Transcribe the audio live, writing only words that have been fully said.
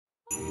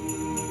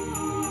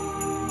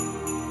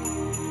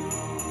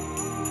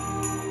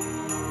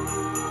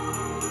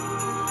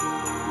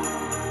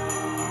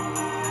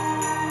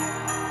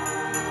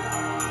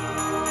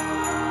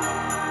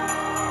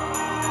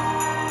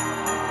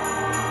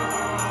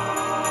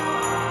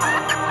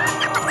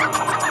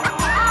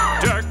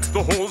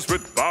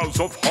boughs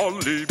of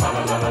holly.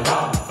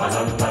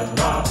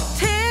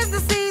 Tis the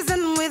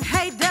season with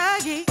Hey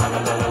Duggee.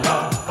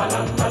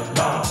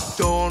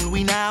 Don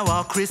we now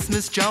our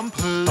Christmas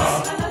jumpers.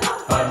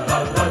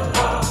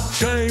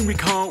 Shame we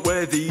can't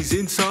wear these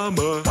in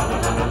summer.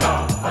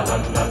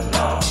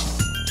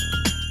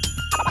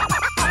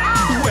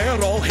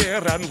 We're all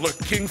here and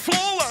looking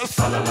flawless.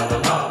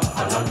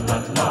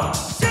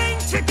 Sing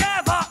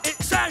together,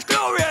 it sounds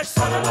glorious.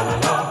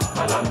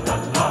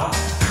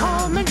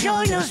 Come and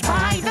join us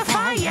by the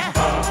fire.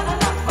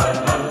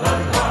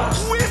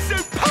 We're so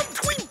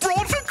pumped we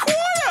brought a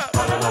choir.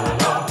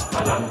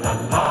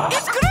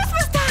 It's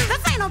Christmas time,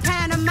 this ain't no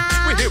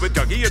pantomime. We're here with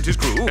Duggee and his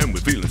crew, and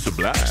we're feeling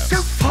sublime. So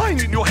fine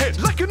in your head,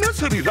 like a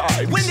nursery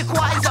rhyme. When the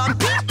choir's on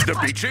beat, The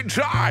beach in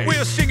time.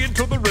 We're singing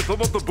to the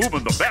rhythm of the boom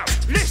and the bell.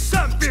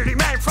 Listen,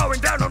 Beardyman throwing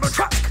down on the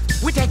track.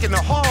 we're taking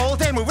the hall,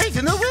 then we're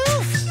raising the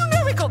roof. You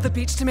know we got the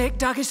beach to make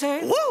Duggee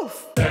say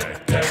woof.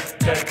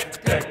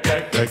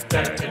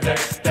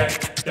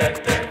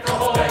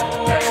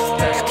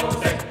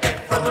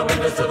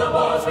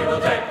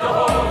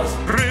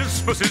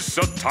 Christmas is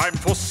a time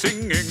for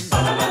singing.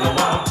 Around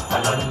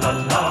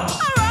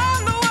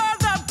the world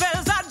the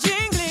bells are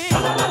jingling.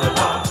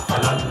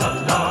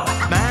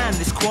 Man,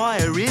 this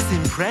choir is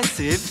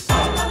impressive.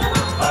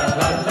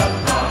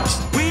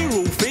 We're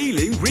all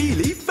feeling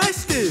really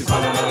festive.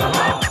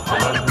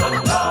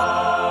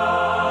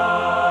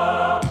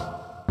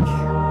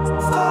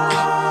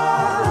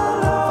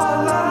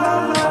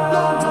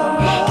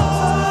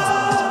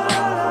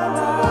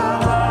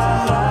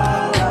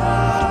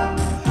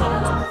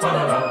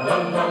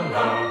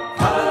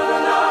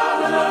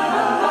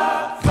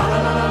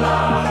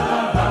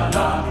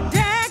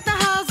 Deck the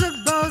halls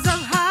with boughs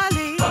of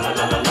holly.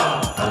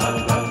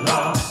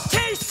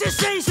 Taste the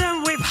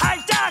season with Hey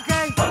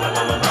Duggee.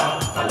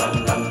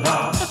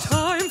 A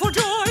time for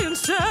joy and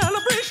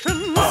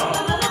celebrations.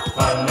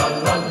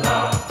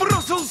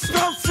 Brussels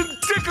sprouts and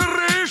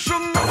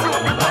decorations.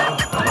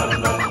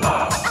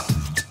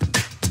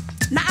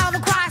 Now all the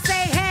choir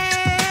say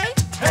hey.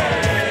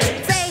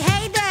 Hey. Say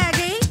hey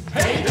Duggee.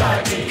 Hey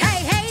Duggee. Hey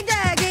hey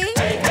Duggee.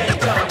 Hey hey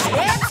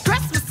Duggee. It's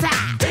Christmas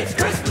time. It's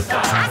Christmas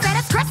time. I said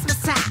it's Christmas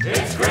time.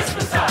 It's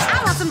Christmas time.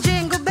 I want some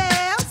jingle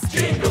bells.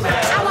 Jingle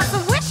bells. I want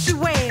some wishy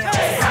wells.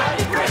 Hey,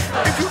 happy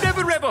Christmas. If you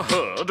never ever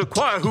heard a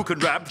choir who can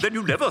rap, then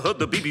you never heard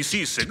the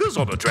BBC singers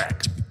on a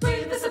track.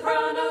 We're the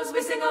sopranos,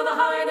 we sing all the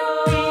high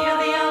notes. We are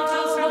the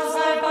altos, not to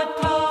say but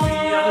close. We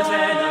are the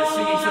tenors,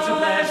 singing such a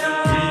pleasure.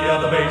 We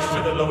are the bass,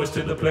 to the lowest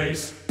in the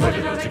place. Put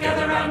it all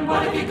together and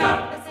what have you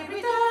got? Let's say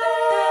we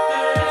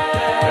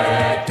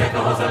Deck the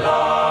halls a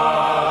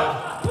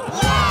lot.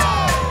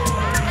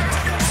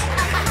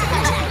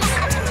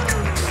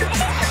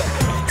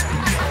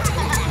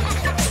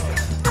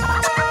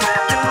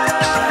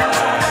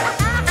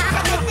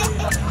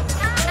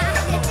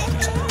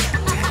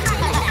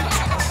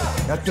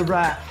 That's a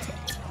wrap.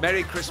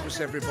 Merry Christmas,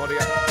 everybody.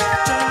 Deck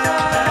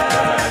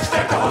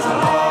the halls a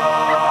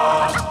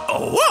lot.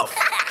 Oh, woof!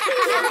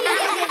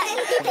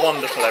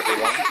 Wonderful,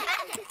 everyone.